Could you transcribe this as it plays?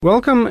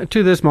Welcome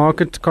to this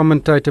Market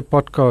Commentator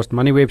podcast,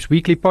 MoneyWeb's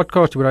weekly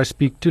podcast where I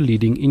speak to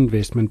leading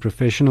investment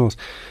professionals.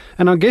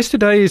 And our guest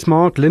today is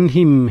Mark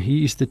Lindheim.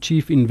 He is the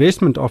Chief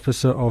Investment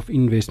Officer of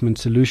Investment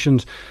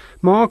Solutions.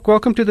 Mark,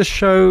 welcome to the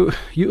show.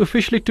 You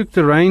officially took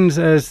the reins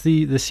as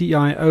the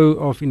CIO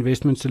of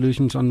Investment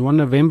Solutions on 1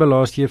 November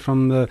last year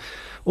from the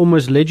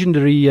almost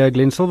legendary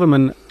Glenn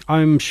Silverman.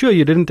 I'm sure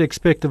you didn't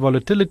expect the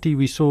volatility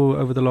we saw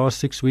over the last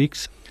 6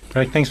 weeks.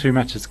 Great, thanks very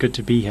much. It's good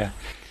to be here.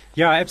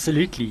 Yeah,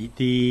 absolutely.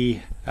 The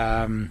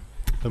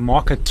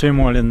market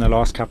turmoil in the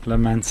last couple of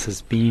months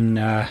has been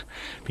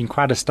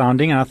quite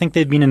astounding, and I think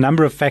there have been a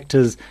number of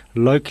factors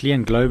locally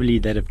and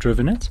globally that have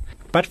driven it.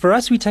 But for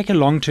us, we take a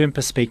long-term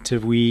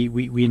perspective. We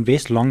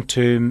invest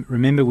long-term.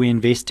 Remember, we're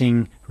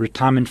investing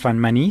retirement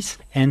fund monies,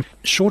 and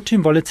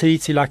short-term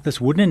volatility like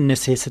this wouldn't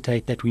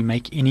necessitate that we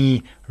make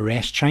any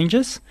rash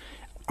changes.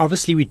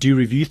 Obviously, we do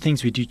review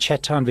things. We do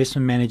chat to our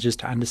investment managers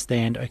to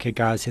understand, okay,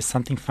 guys, has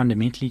something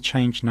fundamentally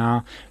changed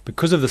now?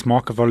 Because of this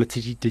market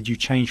volatility, did you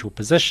change your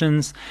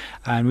positions?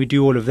 And we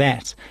do all of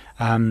that.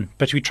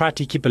 But we try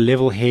to keep a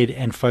level head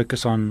and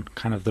focus on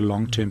kind of the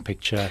long-term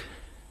picture.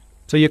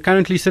 So you're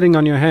currently sitting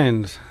on your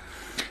hands?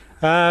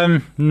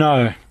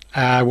 No.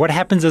 What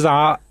happens is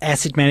our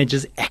asset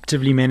managers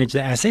actively manage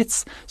the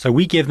assets. So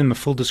we give them a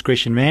full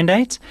discretion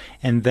mandate,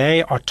 and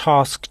they are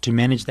tasked to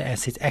manage the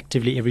assets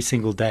actively every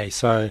single day.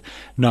 So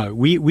no,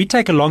 we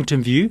take a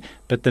long-term view,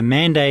 but the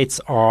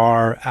mandates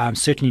are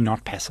certainly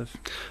not passive.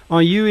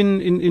 Are you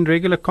in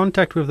regular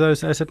contact with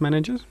those asset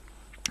managers?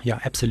 Yeah,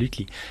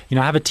 absolutely. I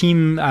have a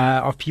team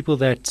of people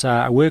that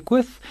I work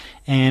with,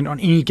 and on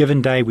any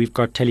given day, we've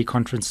got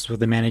teleconferences with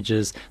the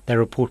managers. They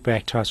report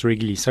back to us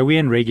regularly. So we're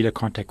in regular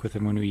contact with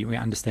them when we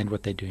understand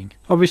what they're doing.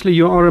 Obviously,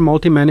 you are a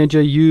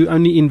multi-manager. You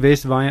only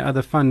invest via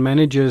other fund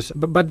managers.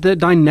 But the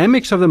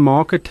dynamics of the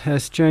market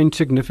has changed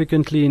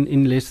significantly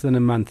in less than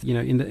a month.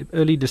 In the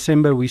early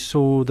December, we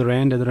saw the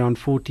rand at around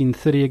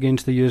 14.30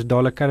 against the US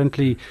dollar.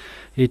 Currently,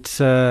 it's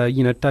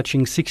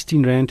touching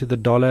 16 rand to the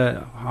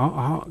dollar.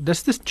 How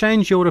does this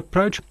change your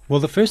approach? Well,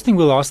 the first thing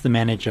we'll ask the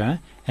manager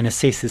and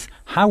assess is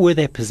how were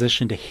they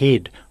positioned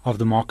ahead of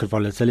the market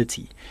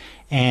volatility.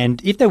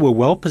 And if they were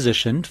well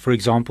positioned, for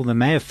example, they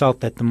may have felt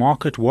that the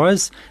market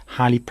was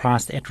highly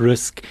priced at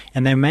risk,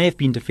 and they may have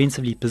been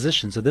defensively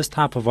positioned. So this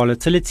type of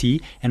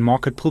volatility and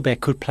market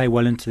pullback could play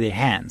well into their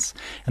hands.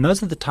 And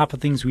those are the type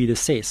of things we'd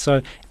assess.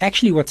 So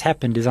actually what's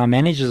happened is our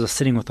managers are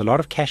sitting with a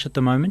lot of cash at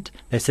the moment.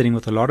 They're sitting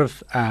with a lot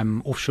of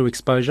offshore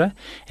exposure,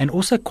 and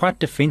also quite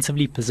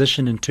defensively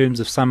positioned in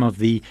terms of some of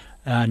the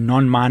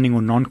non-mining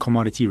or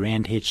non-commodity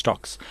rand hedge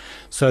stocks.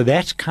 So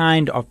that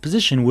kind of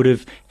position would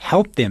have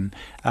helped them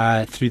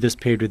through this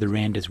period where the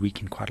rand has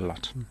weakened quite a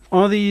lot.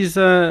 Are these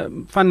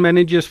fund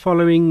managers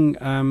following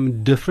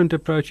different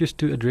approaches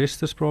to address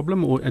this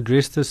problem or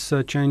address this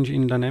change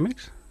in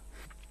dynamics?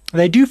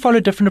 They do follow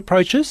different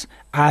approaches.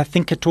 I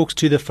think it talks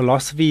to the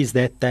philosophies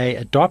that they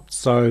adopt.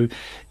 So,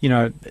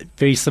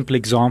 very simple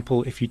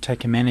example, if you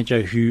take a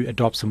manager who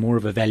adopts a more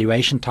of a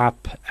valuation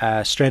type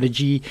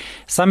strategy,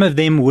 some of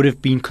them would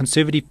have been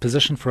conservative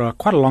positioned for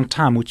quite a long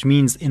time, which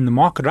means in the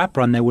market up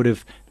run, they would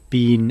have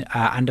been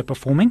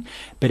underperforming.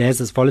 But as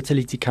this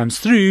volatility comes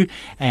through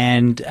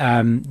and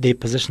their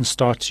positions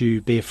start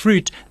to bear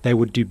fruit, they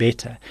would do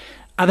better.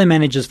 Other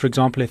managers, for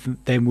example, if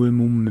they were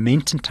more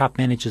momentum type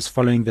managers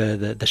following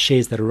the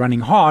shares that are running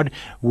hard,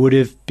 would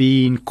have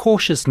been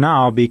cautious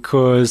now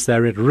because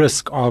they're at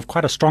risk of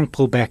quite a strong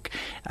pullback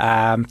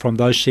from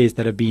those shares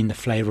that have been the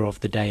flavor of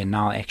the day, and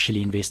now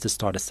actually investors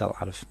start to sell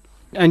out of.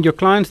 And your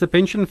clients, the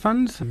pension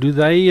funds, do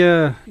they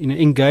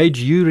engage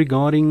you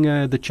regarding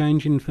the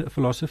change in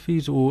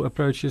philosophies or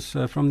approaches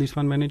from these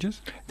fund managers?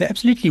 They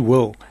absolutely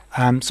will.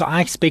 So I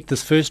expect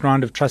this first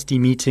round of trustee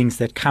meetings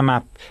that come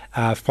up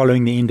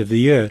following the end of the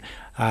year,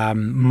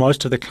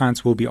 most of the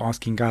clients will be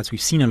asking, guys,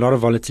 we've seen a lot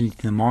of volatility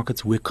in the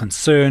markets. We're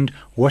concerned.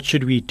 What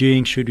should we be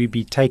doing? Should we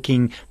be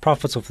taking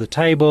profits off the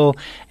table?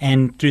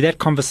 And through that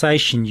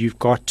conversation, you've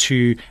got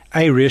to,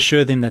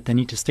 reassure them that they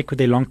need to stick with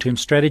their long-term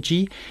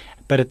strategy,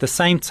 but at the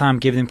same time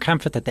give them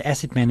comfort that the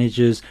asset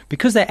managers,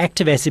 because they're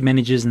active asset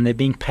managers and they're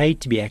being paid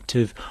to be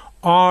active,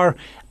 are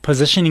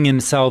positioning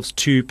themselves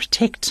to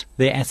protect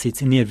their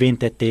assets in the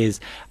event that there's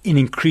an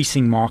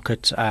increasing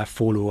market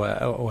fall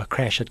or a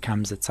crash that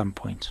comes at some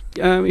point.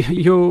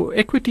 Your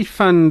equity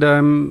fund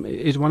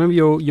is one of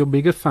your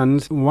bigger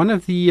funds. One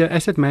of the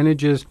asset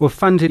managers or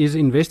funds it is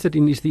invested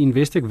in is the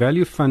Investec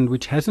Value Fund,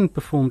 which hasn't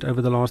performed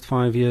over the last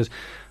 5 years.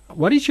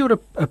 What is your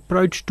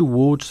approach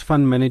towards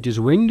fund managers?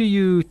 When do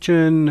you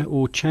churn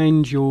or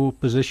change your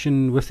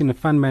position within a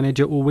fund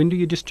manager, or when do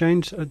you just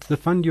change the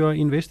fund you are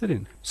invested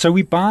in? So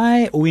we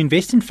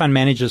invest in fund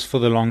managers for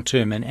the long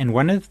term, and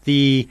one of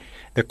the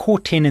the core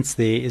tenets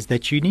there is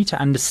that you need to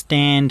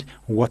understand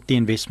what the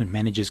investment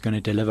manager is going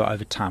to deliver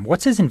over time.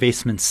 What's his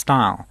investment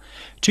style?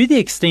 To the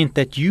extent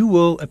that you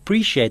will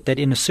appreciate that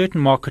in a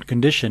certain market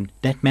condition,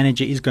 that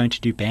manager is going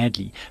to do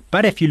badly.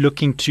 But if you're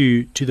looking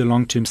to the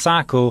long-term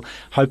cycle,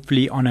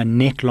 hopefully on a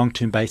net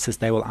long-term basis,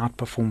 they will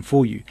outperform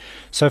for you.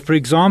 So, for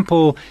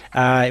example,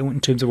 in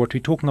terms of what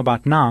we're talking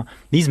about now,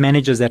 these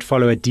managers that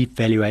follow a deep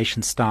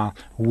valuation style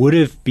would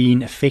have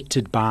been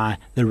affected by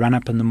the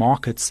run-up in the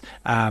markets.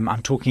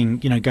 I'm talking,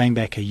 going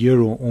back a year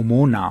or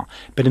more now.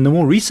 But in the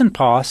more recent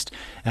past,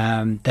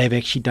 they've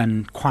actually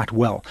done quite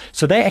well.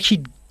 So they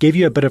actually give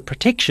you a bit of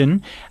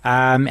protection,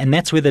 and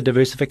that's where the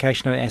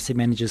diversification of asset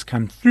managers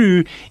come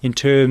through in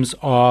terms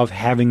of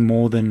having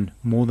more than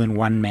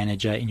one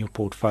manager in your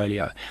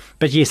portfolio.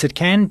 But yes, it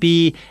can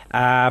be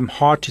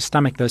hard to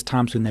stomach those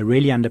times when they're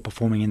really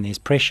underperforming and there's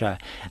pressure.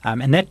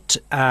 And that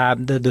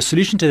the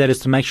solution to that is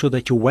to make sure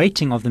that your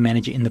weighting of the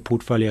manager in the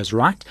portfolio is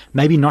right,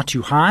 maybe not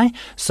too high,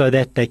 so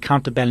that they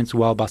counterbalance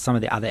well by some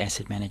of the other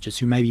asset managers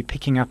who may be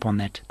picking up on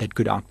that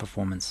good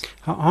outperformance.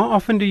 How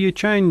often do you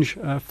change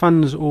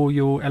funds or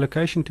your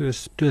allocation to a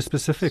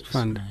specific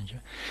fund? Manager?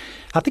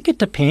 I think it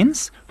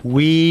depends.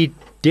 We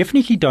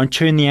definitely don't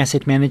churn the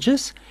asset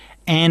managers.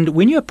 And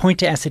when you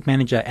appoint an asset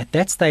manager at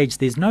that stage,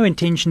 there's no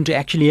intention to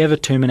actually ever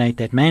terminate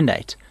that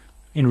mandate.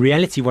 In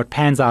reality, what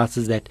pans out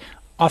is that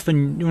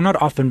often, well,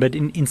 not often, but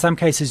in some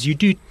cases, you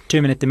do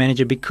terminate the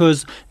manager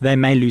because they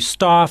may lose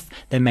staff,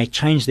 they may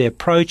change their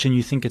approach, and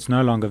you think it's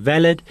no longer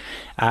valid.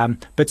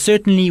 But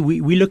certainly,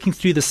 we're looking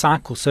through the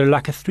cycle, so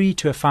like a 3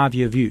 to a 5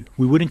 year view.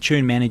 We wouldn't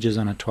churn managers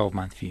on a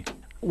 12-month view.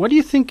 What do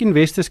you think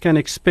investors can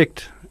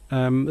expect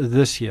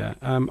this year?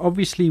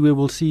 Obviously, we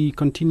will see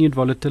continued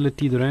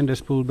volatility. The rand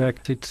has pulled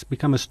back. It's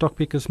become a stock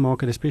picker's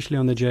market, especially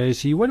on the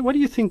JSE. What do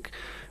you think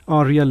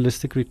are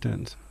realistic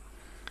returns?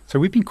 So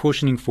we've been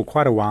cautioning for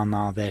quite a while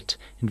now that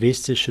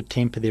investors should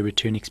temper their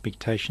return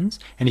expectations.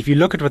 And if you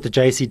look at what the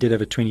JSE did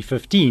over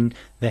 2015,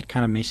 that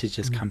kind of message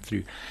has come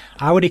through.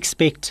 I would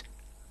expect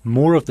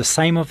more of the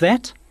same of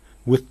that,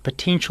 with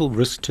potential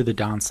risk to the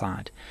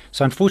downside.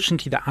 So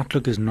unfortunately, the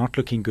outlook is not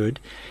looking good.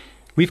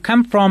 We've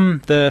come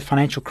from the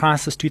financial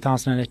crisis,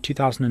 2008,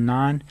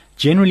 2009.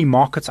 Generally,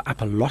 markets are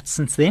up a lot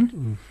since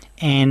then.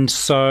 And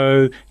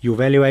so your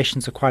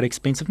valuations are quite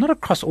expensive, not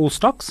across all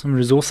stocks. Some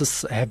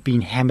resources have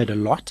been hammered a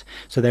lot,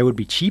 so they would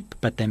be cheap,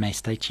 but they may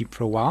stay cheap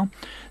for a while.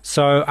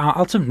 So our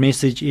ultimate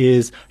message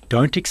is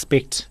don't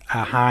expect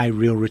high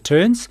real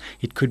returns.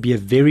 It could be a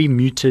very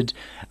muted,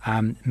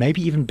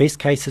 maybe even best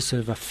cases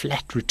sort of a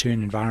flat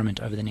return environment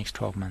over the next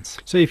 12 months.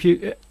 So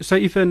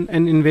if an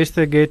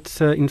investor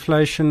gets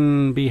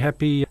inflation, be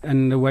happy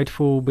and wait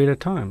for better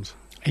times?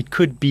 It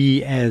could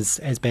be as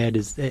bad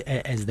as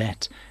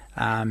that.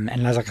 And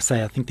as like I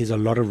say, I think there's a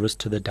lot of risk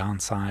to the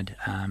downside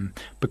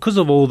because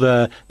of all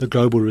the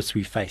global risks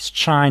we face.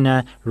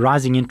 China,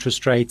 rising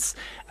interest rates,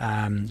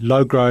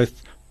 low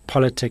growth,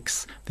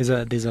 politics.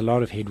 There's a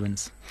lot of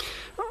headwinds.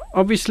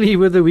 Obviously,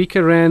 with the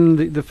weaker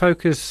rand, the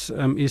focus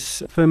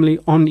is firmly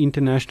on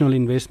international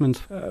investments.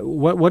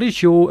 What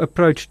is your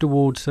approach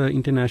towards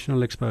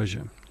international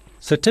exposure?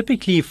 So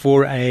typically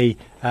for a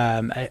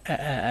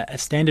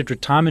standard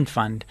retirement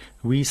fund,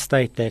 we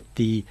state that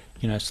the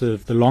sort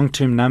of the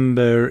long-term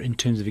number in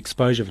terms of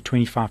exposure of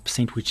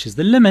 25%, which is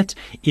the limit,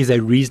 is a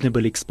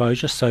reasonable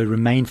exposure, so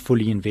remain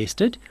fully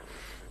invested.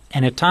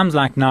 And at times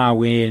like now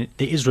where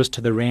there is risk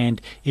to the rand,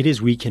 it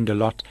is weakened a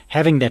lot.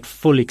 Having that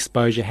full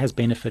exposure has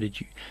benefited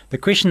you. The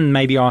question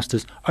may be asked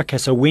is, okay,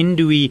 so when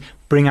do we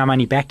bring our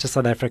money back to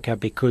South Africa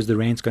because the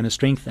rand's going to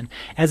strengthen?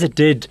 As it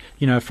did,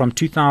 from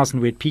 2000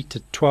 where it peaked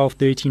at 12,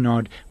 13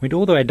 odd, went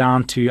all the way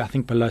down to, I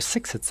think, below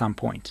 6 at some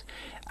point.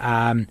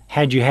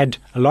 Had you had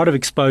a lot of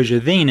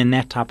exposure then in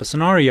that type of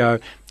scenario,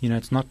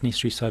 it's not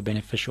necessarily so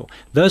beneficial.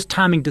 Those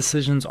timing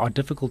decisions are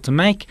difficult to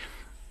make.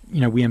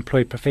 We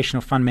employ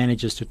professional fund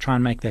managers to try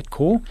and make that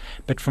call.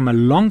 But from a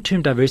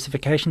long-term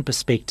diversification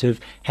perspective,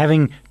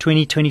 having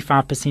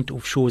 20-25%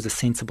 offshore is a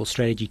sensible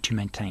strategy to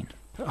maintain.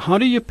 How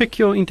do you pick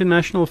your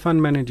international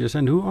fund managers,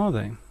 and who are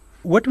they?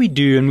 What we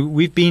do, and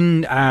we've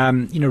been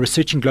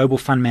researching global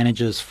fund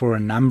managers for a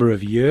number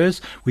of years.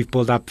 We've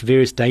built up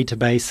various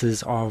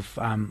databases of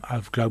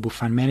global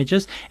fund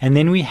managers, and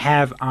then we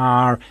have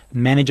our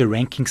manager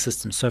ranking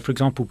system. So, for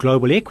example,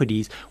 global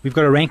equities, we've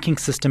got a ranking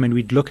system, and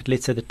we'd look at,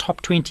 let's say, the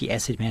top 20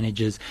 asset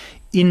managers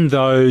in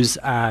those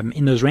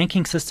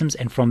ranking systems,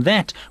 and from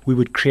that we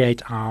would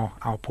create our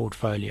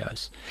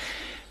portfolios.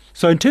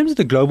 So in terms of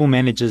the global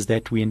managers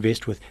that we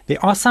invest with, there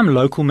are some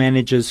local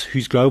managers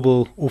whose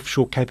global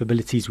offshore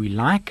capabilities we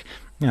like.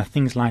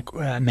 Things like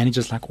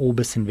managers like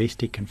Orbis,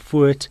 Investec, and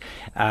Foort.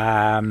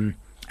 And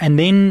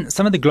then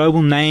some of the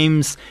global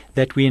names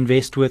that we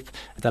invest with,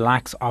 the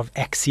likes of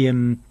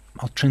Axiom,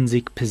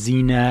 Altrinsic,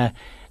 Pzena.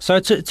 So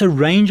it's a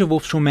range of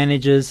offshore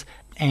managers.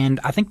 And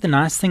I think the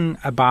nice thing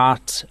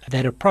about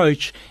that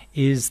approach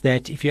is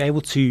that if you're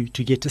able to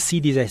get to see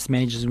these asset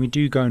managers, and we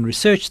do go and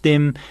research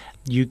them,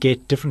 you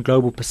get different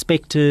global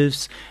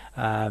perspectives.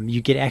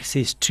 You get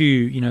access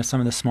to some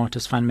of the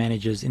smartest fund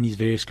managers in these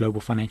various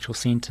global financial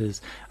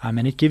centers,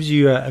 and it gives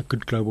you a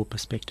good global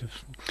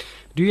perspective.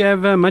 Do you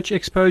have much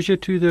exposure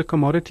to the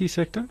commodity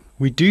sector?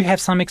 We do have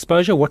some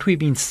exposure. What we've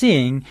been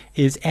seeing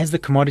is as the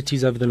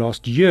commodities over the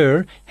last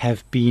year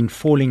have been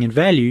falling in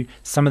value,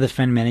 some of the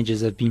fund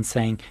managers have been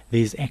saying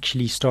they're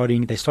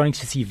starting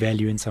to see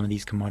value in some of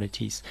these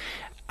commodities.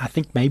 I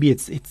think maybe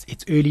it's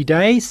early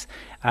days,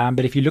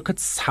 but if you look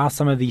at how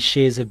some of these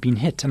shares have been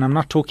hit, and I'm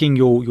not talking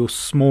your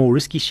small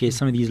risky shares,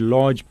 some of these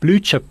large blue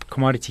chip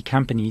commodity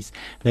companies,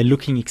 they're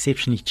looking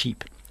exceptionally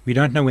cheap. We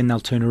don't know when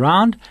they'll turn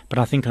around, but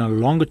I think on a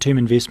longer term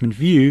investment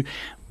view,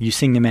 you're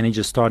seeing the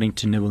managers starting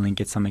to nibble and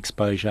get some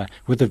exposure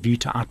with a view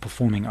to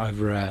outperforming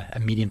over a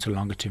medium to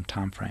longer term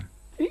time frame.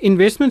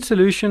 Investment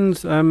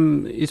Solutions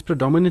is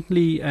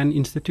predominantly an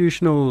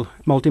institutional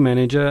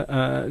multi-manager,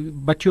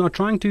 but you are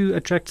trying to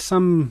attract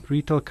some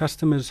retail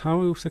customers.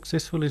 How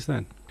successful is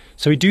that?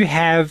 So we do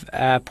have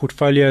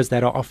portfolios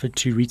that are offered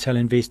to retail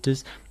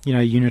investors.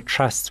 Unit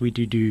trusts, we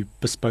do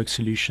bespoke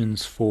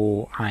solutions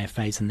for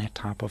IFAs and that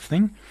type of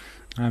thing.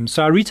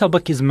 So our retail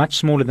book is much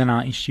smaller than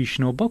our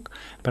institutional book,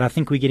 but I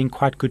think we're getting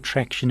quite good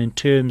traction in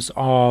terms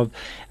of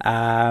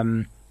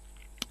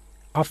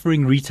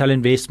offering retail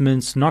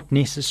investments, not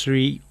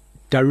necessarily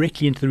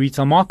directly into the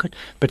retail market,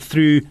 but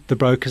through the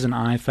brokers and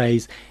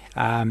IFAs.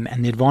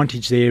 And the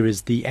advantage there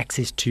is the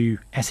access to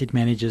asset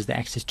managers, the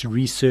access to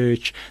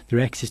research,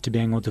 the access to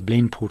being able to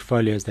blend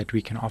portfolios that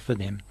we can offer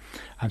them.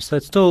 So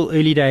it's still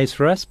early days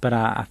for us, but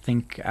I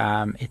think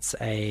it's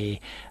a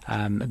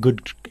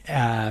good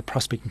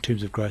prospect in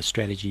terms of growth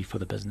strategy for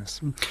the business.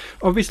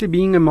 Obviously,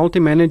 being a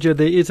multi-manager,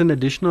 there is an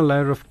additional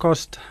layer of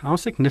cost. How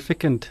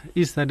significant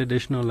is that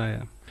additional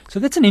layer? So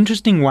that's an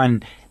interesting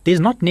one. There's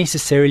not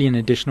necessarily an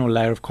additional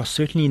layer of cost,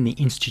 certainly in the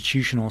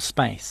institutional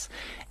space.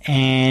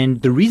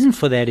 And the reason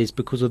for that is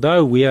because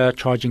although we are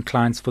charging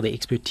clients for the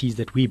expertise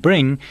that we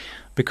bring,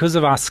 because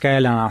of our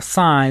scale and our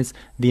size,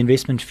 the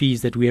investment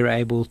fees that we are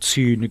able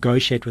to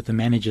negotiate with the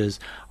managers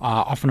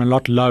are often a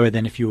lot lower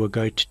than if you were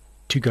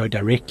to go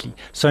directly.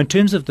 So in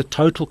terms of the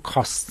total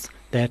costs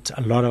that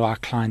a lot of our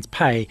clients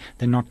pay,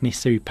 they're not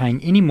necessarily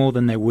paying any more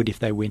than they would if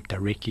they went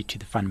directly to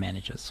the fund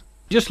managers.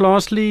 Just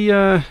lastly,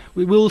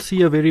 we will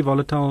see a very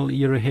volatile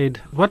year ahead.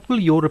 What will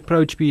your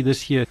approach be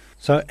this year?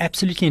 So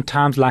absolutely in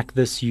times like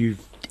this,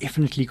 you've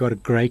definitely got a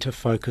greater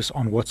focus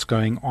on what's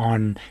going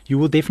on. You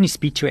will definitely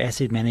speak to your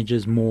asset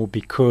managers more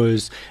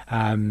because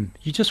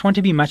you just want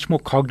to be much more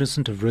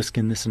cognizant of risk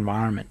in this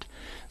environment.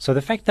 So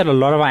the fact that a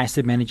lot of our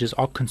asset managers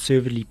are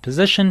conservatively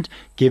positioned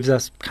gives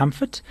us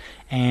comfort.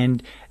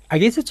 And I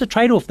guess it's a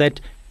trade-off that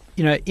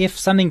if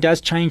something does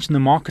change and the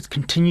markets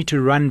continue to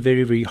run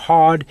very, very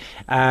hard,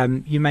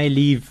 you may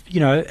leave,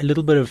 a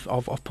little bit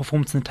of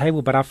performance on the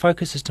table. But our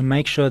focus is to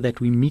make sure that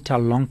we meet our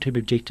long-term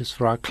objectives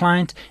for our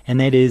client,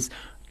 and that is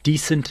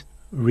decent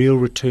real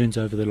returns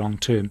over the long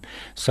term.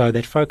 So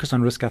that focus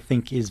on risk, I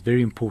think, is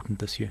very important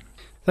this year.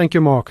 Thank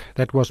you, Mark.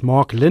 That was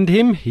Mark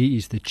Lindhem. He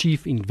is the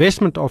Chief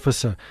Investment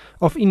Officer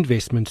of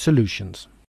Investment Solutions.